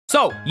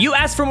So, you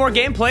asked for more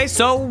gameplay,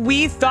 so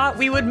we thought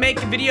we would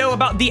make a video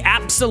about the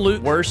absolute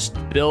worst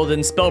build in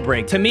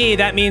Spellbreak. To me,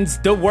 that means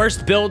the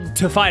worst build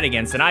to fight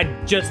against, and I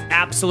just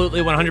absolutely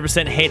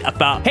 100% hate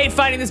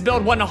fighting this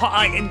build.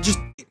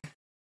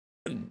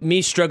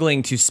 Me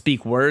struggling to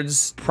speak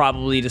words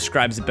probably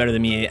describes it better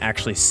than me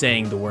actually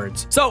saying the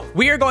words. So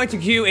we are going to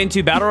queue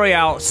into Battle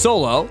Royale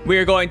solo. We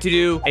are going to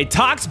do a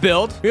Tox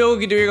build. We're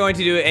going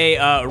to do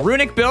a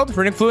Runic build,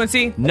 Runic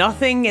Fluency,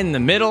 nothing in the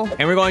middle.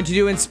 And we're going to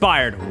do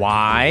Inspired.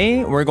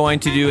 Why? We're going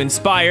to do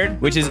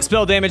Inspired, which is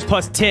spell damage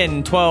plus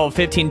 10, 12,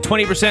 15,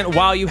 20%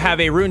 while you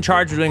have a rune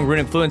charge. We're doing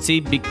Runic Fluency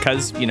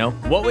because, you know,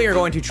 what we are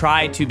going to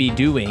try to be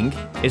doing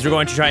is we're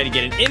going to try to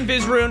get an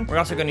Invis rune. We're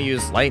also going to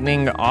use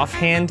Lightning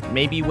offhand,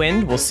 maybe Wind.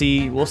 We'll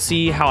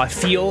see how I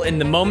feel in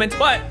the moment.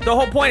 But the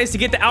whole point is to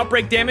get the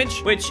outbreak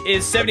damage, which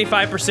is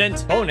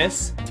 75%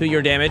 bonus to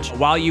your damage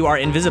while you are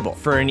invisible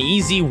for an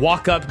easy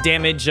walk up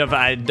damage of,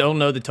 I don't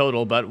know the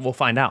total, but we'll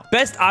find out.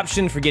 Best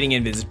option for getting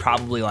invis is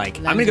probably like,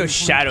 I'm gonna go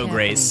Shadow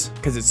Grace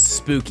because it's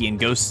spooky and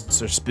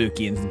ghosts are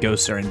spooky and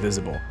ghosts are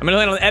invisible. I'm gonna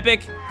land on the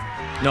epic.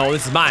 No,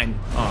 this is mine.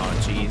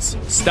 Oh, jeez.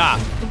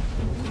 Stop.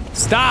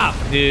 Stop,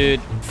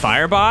 dude.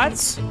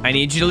 Firebots, I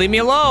need you to leave me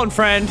alone,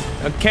 friend.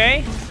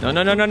 Okay? No.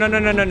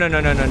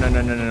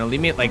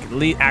 Leave me,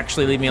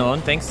 actually leave me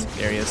alone. Thanks.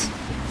 There he is.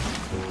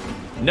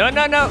 No.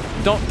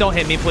 Don't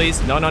hit me,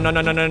 please. No.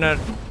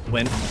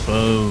 Win.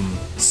 Boom.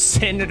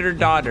 Senator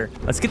Daughter.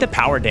 Let's get the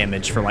power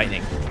damage for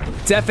lightning.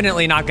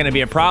 Definitely not gonna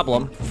be a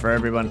problem for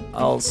everyone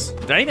else.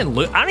 Did I even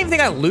loot? I don't even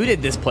think I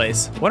looted this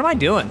place. What am I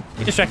doing?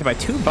 You're distracted by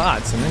 2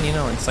 bots and then, you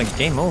know, it's like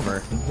game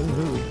over.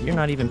 You're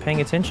not even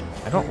paying attention.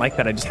 I don't like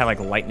that I just have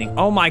like lightning.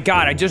 Oh my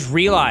God, I just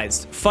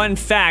realized. Fun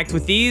fact,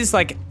 with these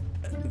like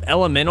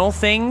elemental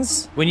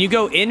things, when you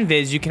go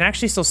invis, you can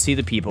actually still see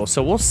the people.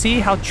 So we'll see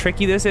how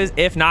tricky this is.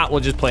 If not,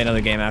 we'll just play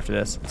another game after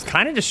this. It's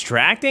kind of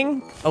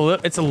distracting.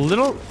 It's a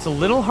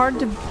little hard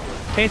to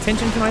pay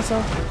attention to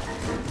myself.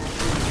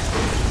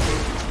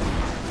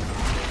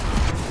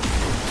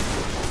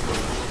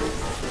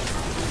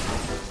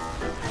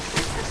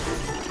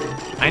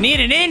 I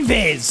need an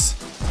invis!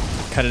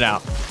 Cut it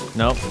out.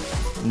 Nope.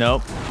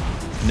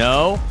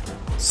 No.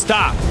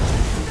 Stop.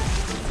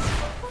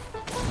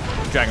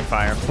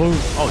 Dragonfire. Boom.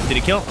 Oh, did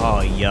it kill?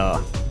 Oh,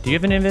 yeah. Do you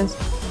have an invis,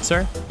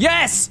 sir?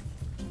 Yes!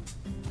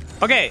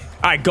 Okay.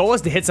 All right, goal is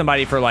to hit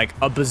somebody for like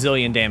a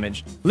bazillion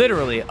damage.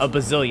 Literally a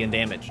bazillion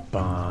damage.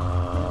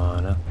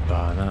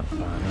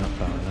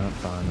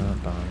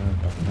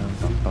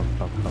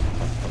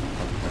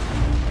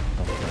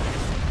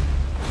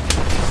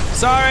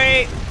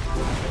 Sorry.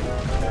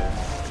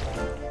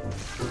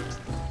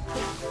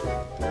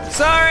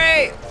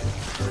 Sorry!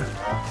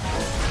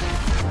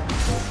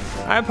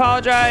 I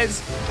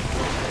apologize.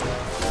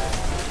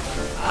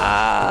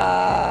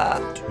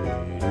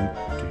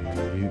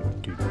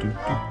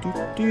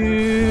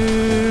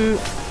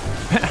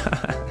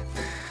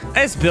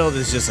 This build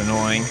is just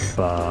annoying.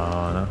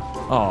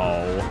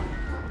 Oh.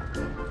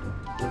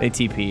 They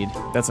TP'd.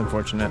 That's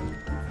unfortunate.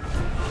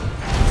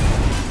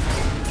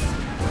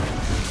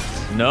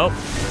 Nope.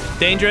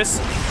 Dangerous.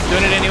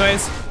 Doing it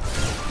anyways.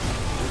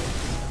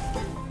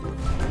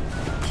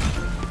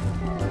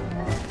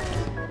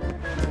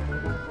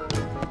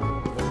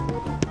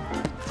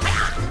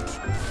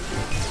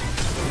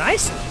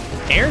 Nice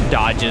air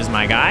dodges,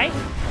 my guy.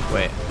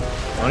 Wait,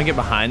 I want to get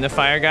behind the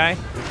fire guy.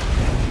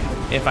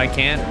 If I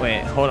can.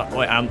 Wait, hold on.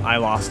 Wait, I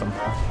lost him.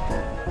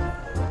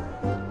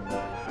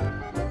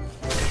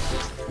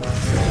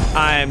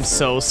 I'm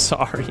so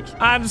sorry.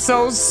 I'm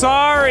so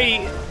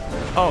sorry.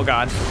 Oh,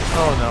 God.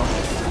 Oh, no.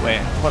 Wait,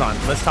 hold on.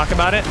 Let's talk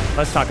about it.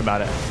 Let's talk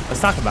about it.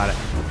 Let's talk about it.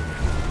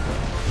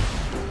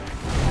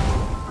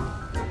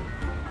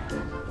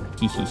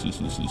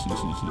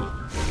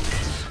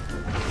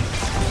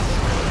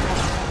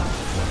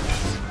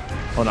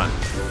 Hold on.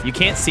 You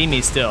can't see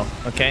me still,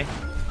 okay?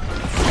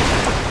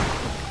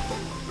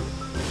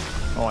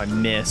 Oh, I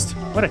missed.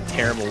 What a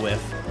terrible whiff.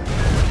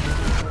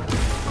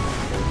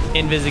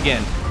 Invis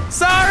again.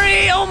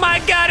 Sorry! Oh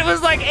my God, it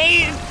was like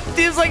 8.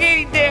 It was like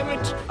 80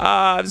 damage.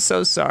 I'm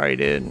so sorry,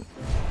 dude.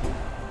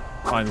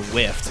 Oh, I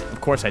whiffed.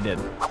 Of course I did.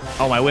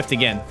 Oh, I whiffed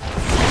again.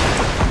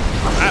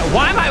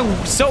 Why am I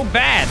so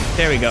bad?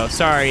 There we go.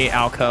 Sorry,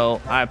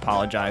 Alco. I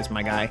apologize,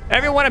 my guy.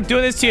 Everyone, I'm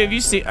doing this to you. If you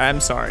see, I'm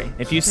sorry.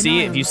 If you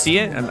see it,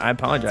 I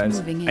apologize.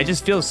 I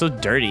just feel so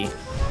dirty.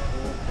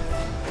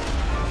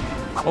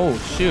 Oh,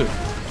 shoot.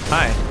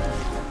 Hi.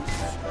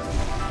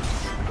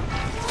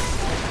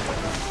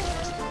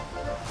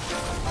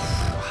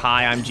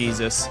 Hi, I'm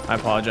Jesus. I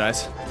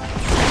apologize.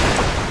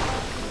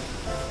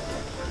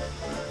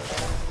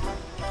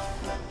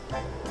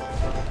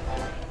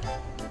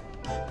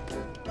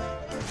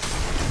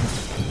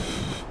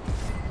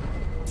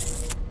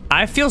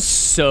 I feel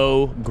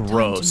so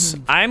gross.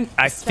 I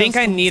think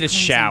I need a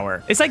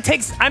shower. It's like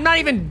I'm not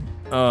even,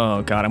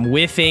 oh God, I'm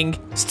whiffing,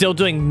 still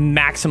doing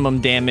maximum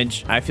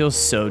damage. I feel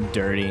so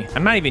dirty.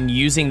 I'm not even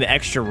using the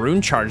extra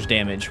rune charge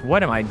damage.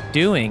 What am I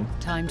doing?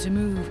 Time to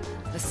move.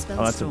 The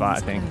spell that's a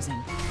bot thing.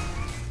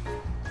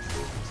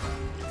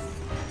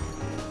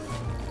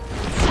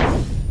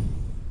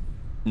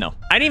 No.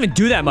 I didn't even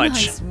do that much.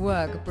 Nice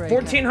work, Breaker.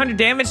 1,400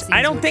 damage?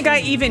 I don't think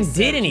I even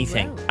did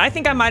anything. I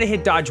think I might have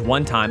hit dodge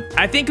one time.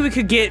 I think we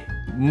could get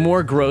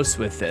more gross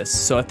with this.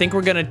 So I think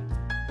we're gonna...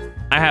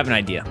 I have an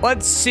idea.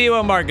 Let's see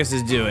what Marcus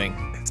is doing.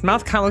 His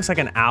mouth kind of looks like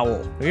an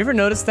owl. Have you ever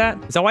noticed that?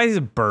 Is that why he's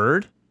a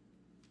bird?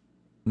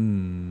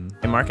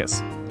 Hey,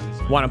 Marcus.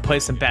 Want to play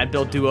some bad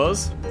build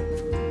duos?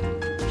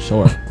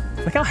 Sure.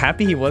 Look how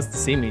happy he was to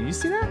see me. Did you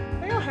see that?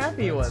 Look how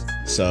happy he was.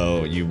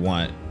 So you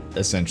want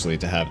essentially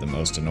to have the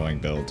most annoying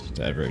build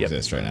to ever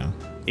exist right now.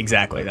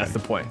 Exactly. That's the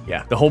point.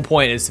 Yeah. The whole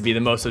point is to be the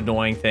most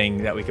annoying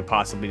thing that we could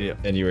possibly do.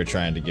 And you were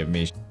trying to give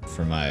me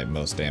for my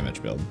most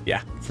damage build.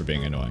 Yeah. For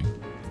being annoying.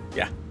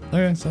 Yeah.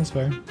 Okay, sounds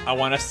fair. I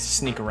want us to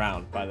sneak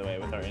around, by the way,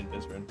 with our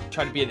invis rune.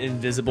 Try to be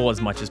invisible as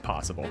much as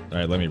possible. All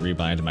right, let me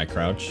rebind my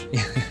crouch.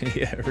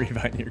 Yeah,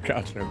 rebind your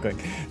crouch real quick.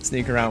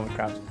 Sneak around with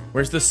crouch.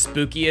 Where's the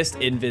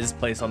spookiest invis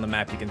place on the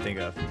map you can think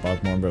of?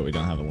 Bogmore, but we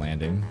don't have a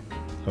landing.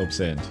 Hope's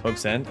End.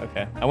 Hope's End?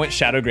 Okay. I went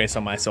Shadow Grace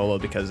on my solo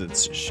because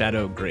it's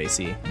Shadow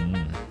Gracie.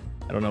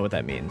 I don't know what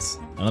that means.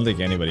 I don't think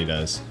anybody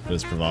does, but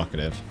it's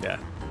provocative. Yeah.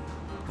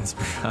 It's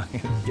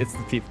provocative. Gets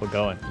the people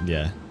going.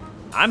 Yeah.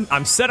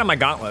 I'm set on my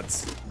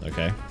gauntlets.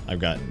 Okay. I've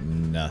got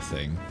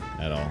nothing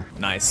at all.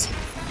 Nice.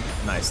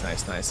 Nice,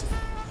 nice, nice.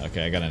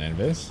 Okay, I got an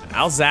invis.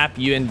 I'll zap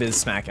you invis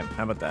smack him.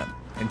 How about that?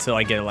 Until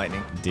I get a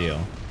lightning. Deal.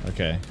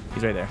 Okay.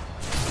 He's right there.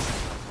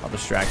 I'll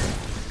distract him.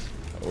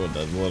 Oh,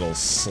 the little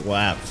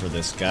slap for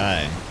this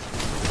guy.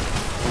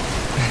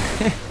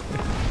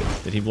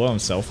 Did he blow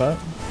himself up?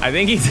 I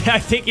think he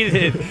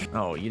did.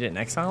 Oh, you didn't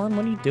exile him?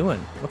 What are you doing?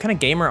 What kind of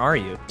gamer are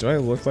you? Do I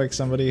look like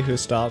somebody who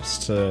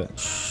stops to...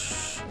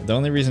 The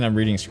only reason I'm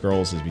reading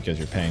scrolls is because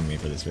you're paying me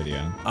for this video.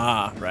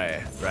 Ah,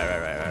 right.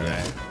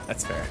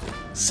 That's fair.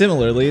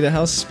 Similarly to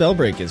how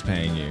Spellbreak is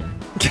paying you.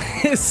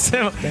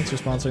 So, Thanks for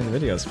sponsoring the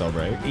video,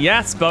 Spellbreak.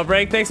 yeah,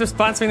 Spellbreak, thanks for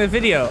sponsoring the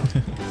video.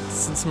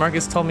 Since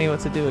Marcus told me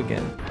what to do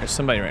again. There's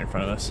somebody right in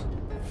front of us.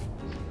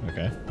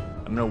 Okay.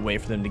 I'm gonna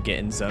wait for them to get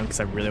in zone because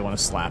I really want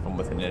to slap them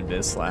with an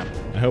invis slap.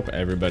 I hope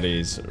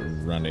everybody's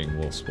running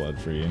Wolf's Blood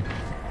for you.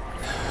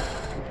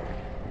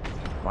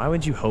 Why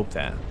would you hope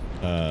that?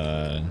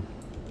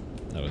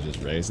 I was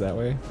just raised that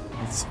way.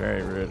 It's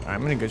very rude.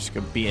 I'm gonna just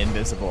go be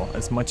invisible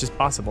as much as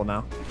possible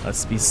now.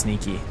 Let's be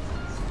sneaky.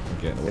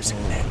 There's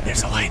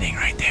a lightning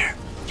right there.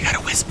 You gotta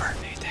whisper.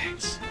 Hey,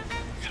 thanks.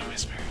 You gotta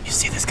whisper. You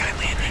see this guy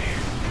laying right here?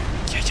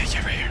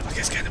 Yeah, right here. Look at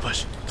this guy in the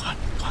bush. Come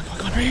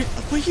on, right here.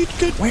 What you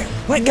good? Where?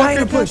 What guy in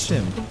the bush?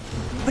 Him.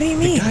 What do you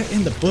mean? The guy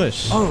in the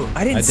bush. Oh,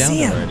 I didn't see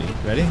him. Already.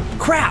 Ready?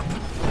 Crap! Go.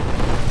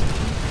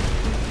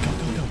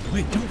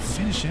 Wait, don't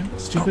finish him.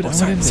 Stupid. Oh,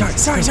 sorry.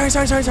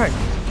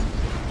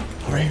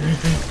 Right.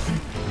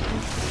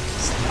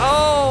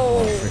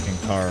 Oh! Freaking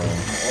Carl.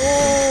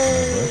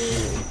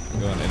 Oh! I'm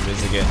going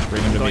invis again.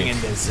 Bring him to Going me.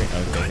 invis.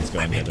 Okay, Good. he's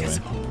going I'm the other way.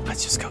 invisible.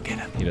 Let's just go get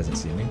him. He doesn't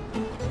see me.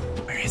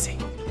 Where is he?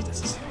 He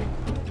doesn't see me.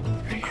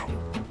 Right here.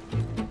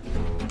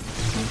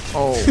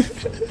 Oh.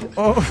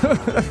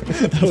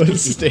 I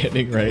was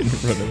standing right in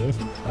front of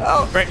him.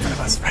 Oh, right in front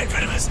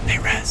of us. They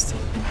rest.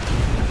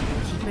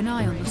 Keep an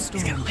eye on the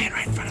storm. He's gonna land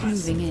right in front of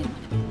us. Moving in.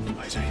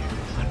 Oh, he's right here.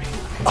 On me.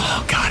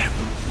 Oh, got him.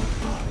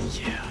 Oh,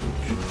 yeah.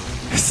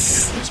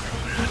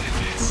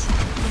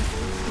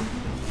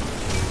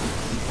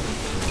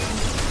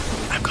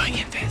 I'm going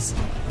invis.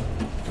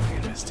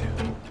 Going invis too.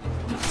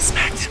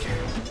 Smacked him.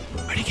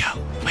 Where'd he go?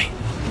 Wait,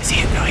 is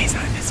he? No, he's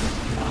not invisible.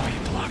 Oh,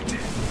 you blocked it.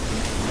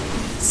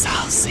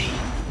 Salsi.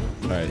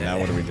 Alright, now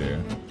what do we do?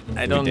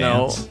 I Do we don't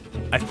know. dance?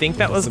 I think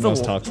that What's was the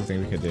most toxic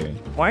thing we could do?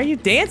 Why are you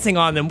dancing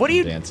on them? What are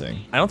you? Dancing.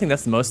 I don't think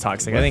that's the most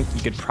toxic. I think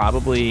you could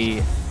probably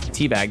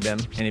teabag them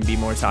and it'd be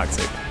more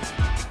toxic.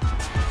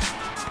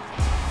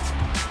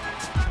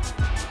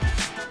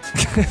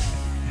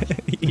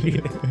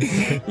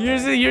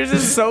 yours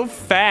is so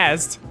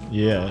fast.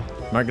 Yeah.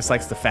 Marcus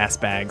likes the fast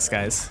bags,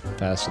 guys.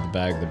 Faster the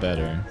bag, the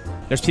better.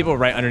 There's people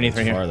right underneath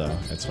right It's here. far though.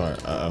 It's far.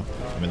 Uh-oh.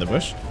 I'm in the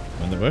bush.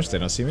 I'm in the bush. They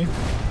don't see me.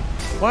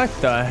 What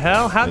the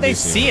hell? How'd they do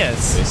see me.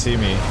 us? They see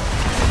me.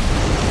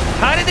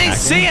 How did they Hacking?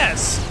 see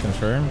us?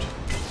 Confirmed.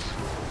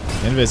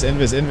 Invis.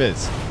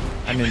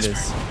 I'm in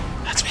this.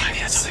 That's why.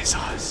 That's how they saw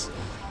us.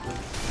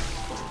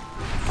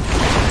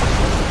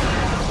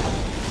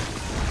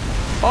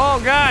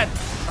 Oh god!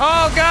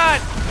 Oh god!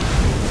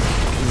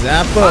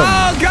 Zap him.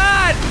 Oh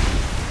god!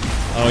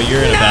 Oh,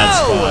 you're in a bad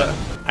spot.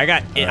 I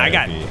got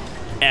R.I.P.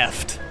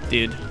 effed,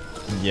 dude.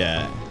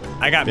 Yeah.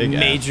 I got Big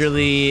F.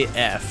 majorly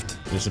effed.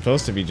 You're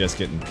supposed to be just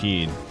getting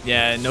peed.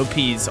 Yeah, no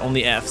P's,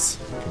 only F's.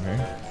 Come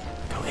here.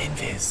 Go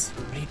invis.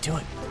 What are you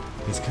doing?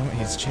 He's coming.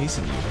 He's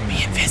chasing you.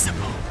 Be invisible.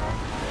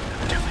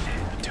 I'm doing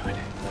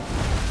it.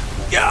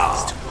 Yeah.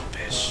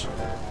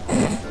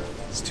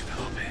 Stupid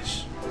little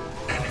bitch.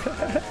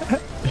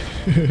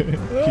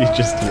 He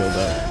just healed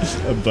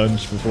up a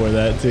bunch before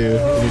that too.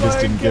 And he just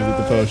didn't give it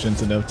the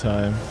potions enough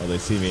time. Oh, they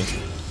see me.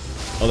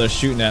 Oh, they're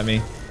shooting at me.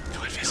 Go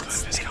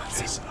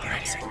invis.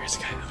 Alright, here's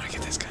the guy. I'm gonna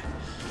get this guy.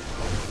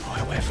 Oh,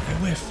 I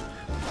whiff.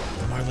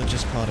 Marla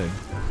just potted.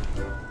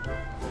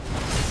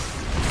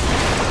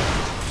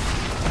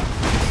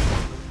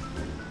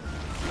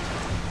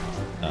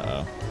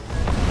 Uh-oh.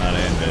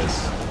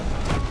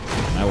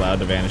 Invis. Am I allowed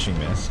to Vanishing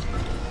Mist?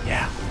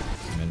 Yeah.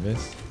 I'm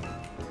Invis?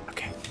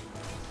 Okay.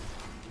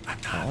 I'm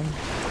not.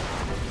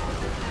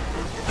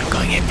 I'm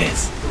going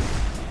Invis.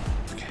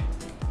 Okay.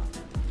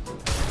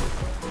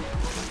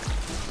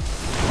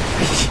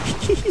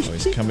 Oh,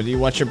 he's coming to you.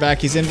 Watch your back.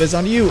 He's Invis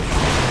on you. You're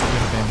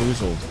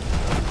bamboozled.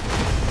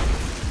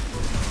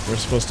 We're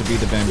supposed to be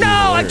the bamboozlers.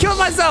 No, I killed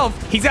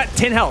myself. He's got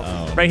 10 health.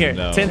 Oh, right here.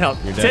 no. 10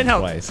 health. You're 10 dead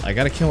health. twice. I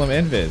gotta kill him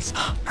Invis.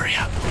 Hurry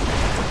up.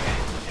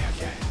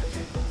 Okay. I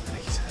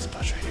think he's in this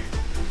bush right here.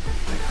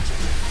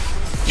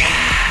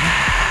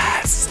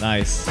 Yes.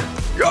 Nice.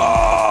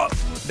 Yeah.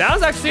 That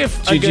was actually a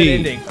good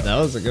ending. That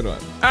was a good one.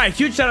 All right,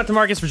 huge shout out to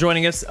Marcus for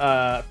joining us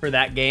for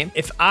that game.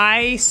 If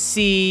I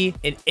see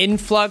an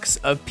influx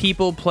of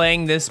people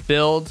playing this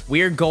build,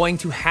 we are going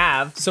to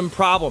have some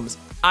problems.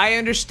 I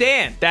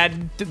understand that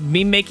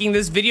me making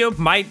this video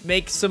might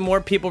make some more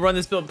people run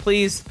this build.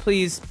 Please,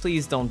 please,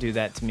 please don't do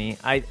that to me.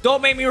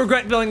 Don't make me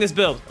regret building this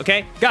build,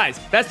 okay? Guys,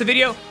 that's the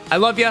video. I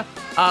love you.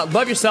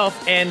 Love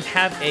yourself and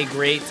have a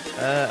great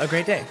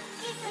day.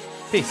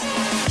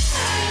 Peace.